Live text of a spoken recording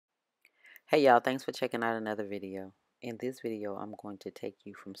Hey y'all, thanks for checking out another video. In this video, I'm going to take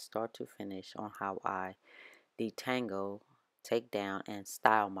you from start to finish on how I detangle, take down, and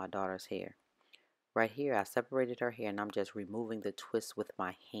style my daughter's hair. Right here, I separated her hair and I'm just removing the twist with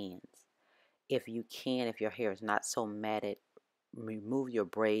my hands. If you can, if your hair is not so matted, remove your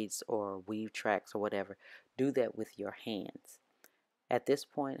braids or weave tracks or whatever. Do that with your hands. At this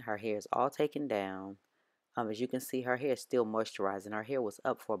point, her hair is all taken down. As you can see, her hair is still moisturized, and her hair was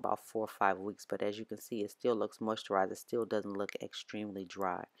up for about 4 or 5 weeks, but as you can see, it still looks moisturized. It still doesn't look extremely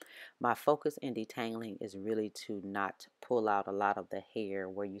dry. My focus in detangling is really to not pull out a lot of the hair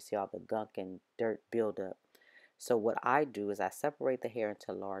where you see all the gunk and dirt buildup. So what I do is I separate the hair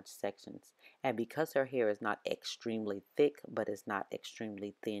into large sections, and because her hair is not extremely thick, but it's not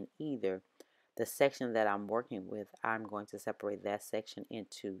extremely thin either, the section that I'm working with, I'm going to separate that section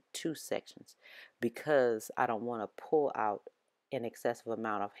into 2 sections because I don't want to pull out an excessive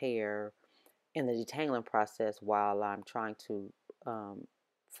amount of hair in the detangling process while I'm trying to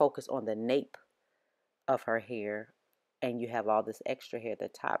focus on the nape of her hair, and you have all this extra hair at the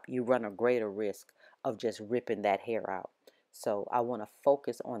top. You run a greater risk of just ripping that hair out. So I want to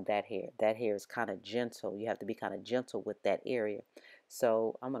focus on that hair. That hair is kind of gentle. You have to be kind of gentle with that area.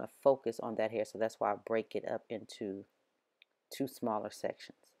 So I'm going to focus on that hair. So that's why I break it up into 2 smaller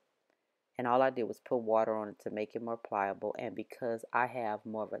sections. And all I did was put water on it to make it more pliable. And because I have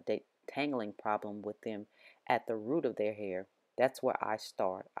more of a detangling problem with them at the root of their hair, that's where I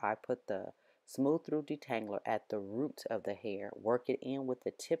start. I put the Smooth Through Detangler at the root of the hair, work it in with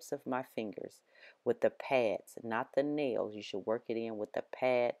the tips of my fingers, with the pads, not the nails. You should work it in with the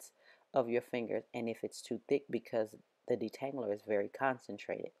pads of your fingers. And if it's too thick, because the detangler is very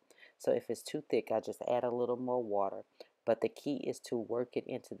concentrated, so if it's too thick, I just add a little more water. But the key is to work it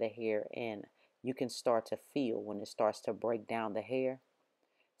into the hair, and you can start to feel when it starts to break down the hair.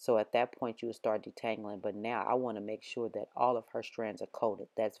 So at that point, you will start detangling. But now I want to make sure that all of her strands are coated.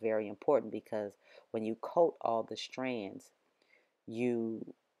 That's very important because when you coat all the strands, you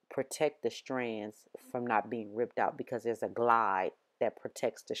protect the strands from not being ripped out because there's a glide that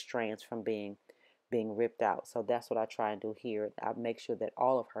protects the strands from being ripped out. So that's what I try and do here. I make sure that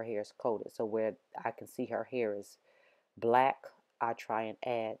all of her hair is coated. So where I can see her hair is black, I try and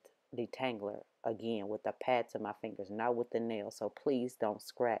add detangler again with the pads of my fingers, not with the nail. So please don't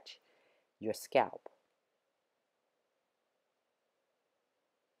scratch your scalp.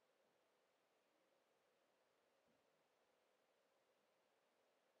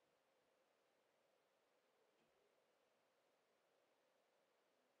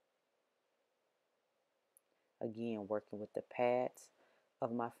 Again, working with the pads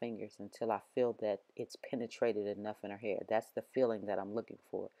of my fingers until I feel that it's penetrated enough in her hair. That's the feeling that I'm looking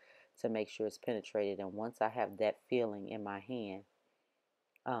for, to make sure it's penetrated. And once I have that feeling in my hand,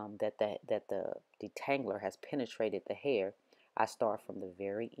 that the detangler has penetrated the hair, I start from the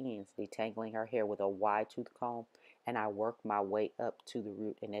very ends, detangling her hair with a wide tooth comb, and I work my way up to the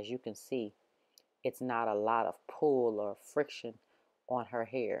root. And as you can see, it's not a lot of pull or friction on her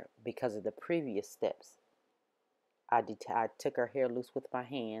hair because of the previous steps. I took her hair loose with my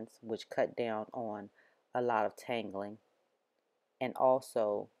hands, which cut down on a lot of tangling. And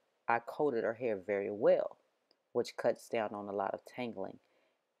also, I coated her hair very well, which cuts down on a lot of tangling.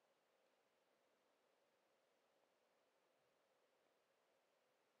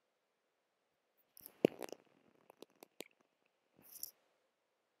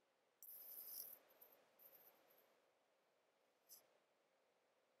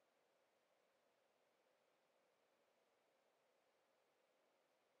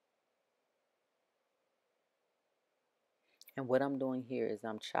 And what I'm doing here is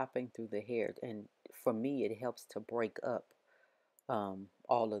I'm chopping through the hair. And for me, it helps to break up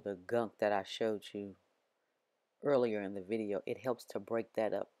all of the gunk that I showed you earlier in the video. It helps to break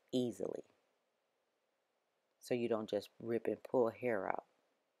that up easily, so you don't just rip and pull hair out.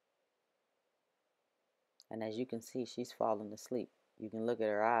 And as you can see, she's falling asleep. You can look at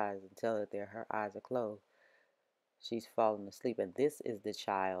her eyes and tell that her eyes are closed. She's falling asleep. And this is the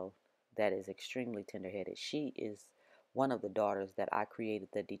child that is extremely tender-headed. She is one of the daughters that I created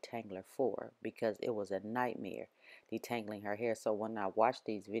the detangler for, because it was a nightmare detangling her hair. So when I watch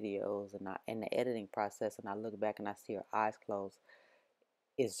these videos and in the editing process, and I look back and I see her eyes closed,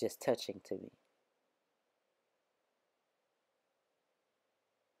 it's just touching to me.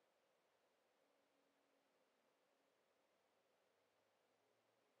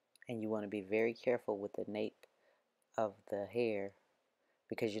 And you want to be very careful with the nape of the hair,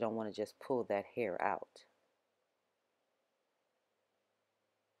 because you don't want to just pull that hair out.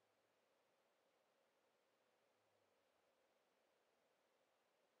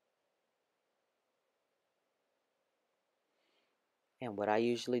 And what I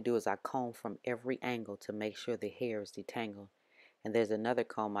usually do is I comb from every angle to make sure the hair is detangled. And there's another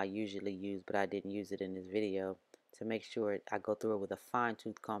comb I usually use, but I didn't use it in this video, to make sure I go through it with a fine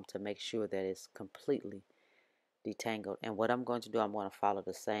tooth comb to make sure that it's completely detangled. And what I'm going to do, I'm going to follow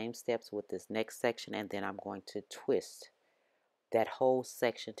the same steps with this next section, and then I'm going to twist that whole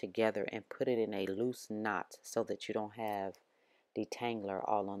section together and put it in a loose knot so that you don't have detangler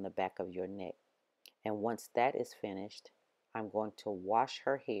all on the back of your neck. And once that is finished, I'm going to wash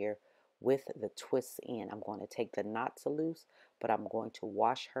her hair with the twists in. I'm going to take the knots loose, but I'm going to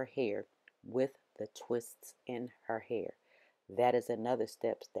wash her hair with the twists in her hair. That is another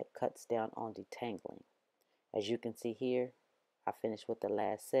step that cuts down on detangling. As you can see here, I finished with the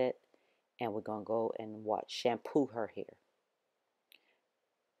last set, and we're going to go and shampoo her hair.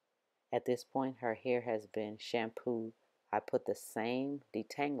 At this point, her hair has been shampooed. I put the same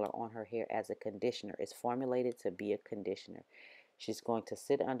detangler on her hair as a conditioner. It's formulated to be a conditioner. She's going to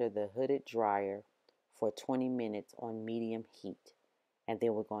sit under the hooded dryer for 20 minutes on medium heat. And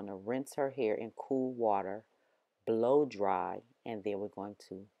then we're going to rinse her hair in cool water, blow dry, and then we're going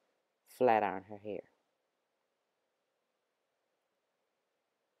to flat iron her hair.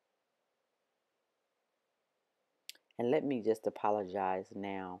 And let me just apologize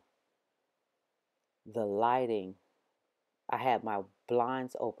now. The lighting, I had my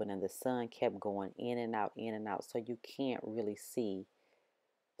blinds open and the sun kept going in and out, so you can't really see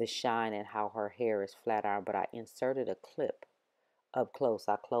the shine and how her hair is flat ironed. But I inserted a clip up close.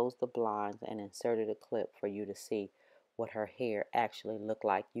 I closed the blinds and inserted a clip for you to see what her hair actually looked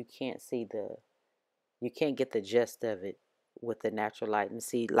like. You can't get the gist of it with the natural light, and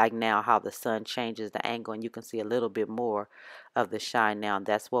see like now how the sun changes the angle, and you can see a little bit more of the shine now.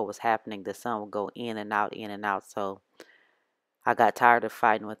 That's what was happening. The sun would go in and out. So I got tired of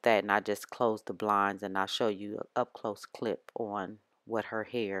fighting with that, and I just closed the blinds, and I'll show you an up close clip on what her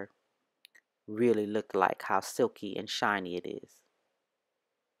hair really looked like, how silky and shiny it is.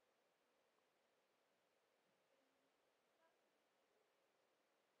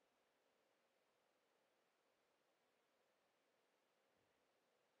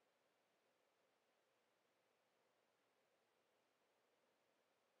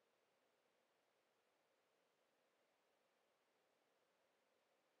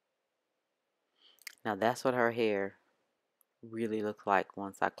 Now that's what her hair really looked like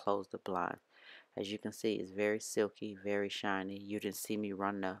once I closed the blind. As you can see, it's very silky, very shiny. You didn't see me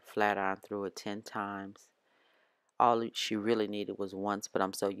run the flat iron through it 10 times. All she really needed was once, but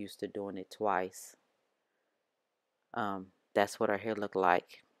I'm so used to doing it twice. That's what her hair looked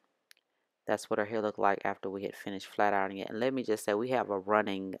like. That's what her hair looked like after we had finished flat ironing it. And let me just say, we have a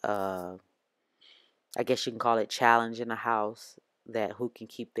running, I guess you can call it challenge in the house, that who can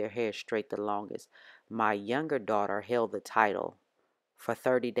keep their hair straight the longest. My younger daughter held the title for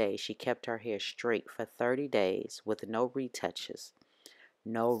 30 days. She kept her hair straight for 30 days with no retouches,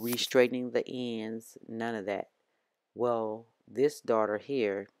 no restraightening the ends, none of that. Well, this daughter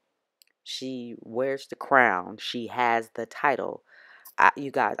here, she wears the crown. She has the title.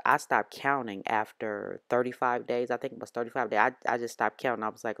 You guys, I stopped counting after 35 days. I think it was 35 days. I just stopped counting. I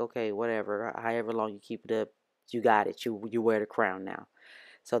was like, okay, whatever. However long you keep it up, you got it. You wear the crown now.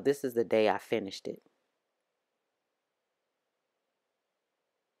 So this is the day I finished it.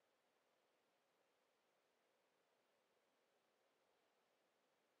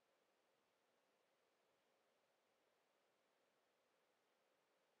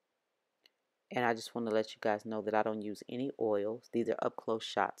 And I just want to let you guys know that I don't use any oils. These are up close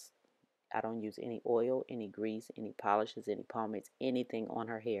shots. I don't use any oil, any grease, any polishes, any pomades, anything on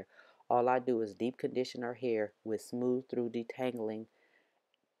her hair. All I do is deep condition her hair with Smooth Thru detangler,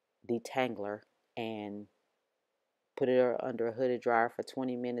 and put it under a hooded dryer for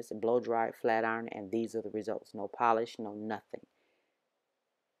 20 minutes and blow dry it, flat iron, and these are the results. No polish, no nothing.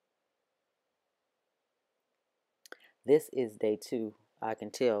 This is day 2. I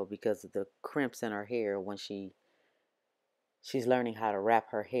can tell because of the crimps in her hair when she's learning how to wrap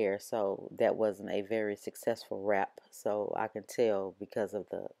her hair. So that wasn't a very successful wrap. So I can tell because of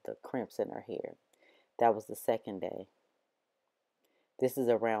the crimps in her hair. That was the second day. This is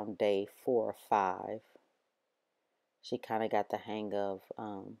around day 4 or 5. She kind of got the hang of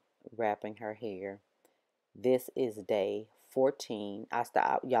wrapping her hair. This is day 14.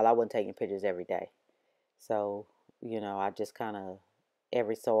 Y'all, I wasn't taking pictures every day. So, I just kind of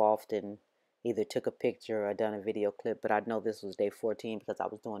every so often either took a picture or done a video clip. But I know this was day 14 because I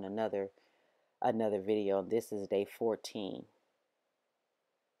was doing another video. This is day 14.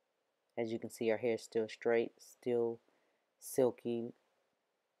 As you can see, her hair is still straight, still silky.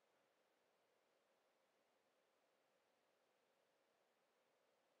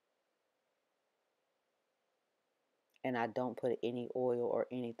 And I don't put any oil or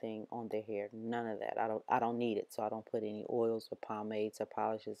anything on their hair. None of that. I don't need it. So I don't put any oils or pomades or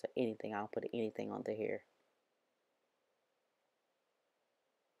polishes or anything. I don't put anything on their hair.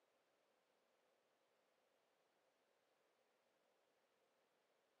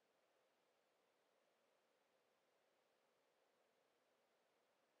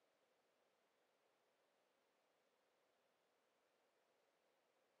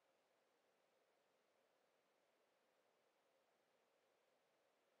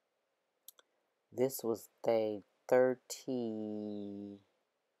 This was day 30,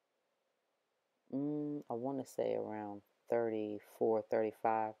 I want to say around 34,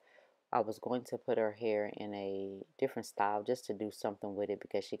 35. I was going to put her hair in a different style just to do something with it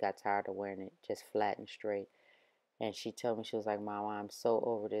because she got tired of wearing it just flat and straight. And she told me, she was like, Mama, I'm so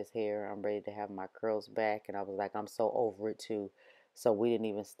over this hair. I'm ready to have my curls back. And I was like, I'm so over it too. So we didn't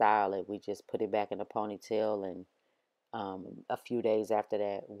even style it. We just put it back in a ponytail. And a few days after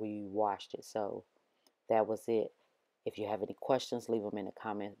that, we washed it. So that was it. If you have any questions, leave them in the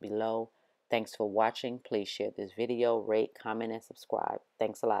comments below. Thanks for watching. Please share this video, rate, comment, and subscribe.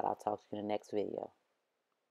 Thanks a lot. I'll talk to you in the next video.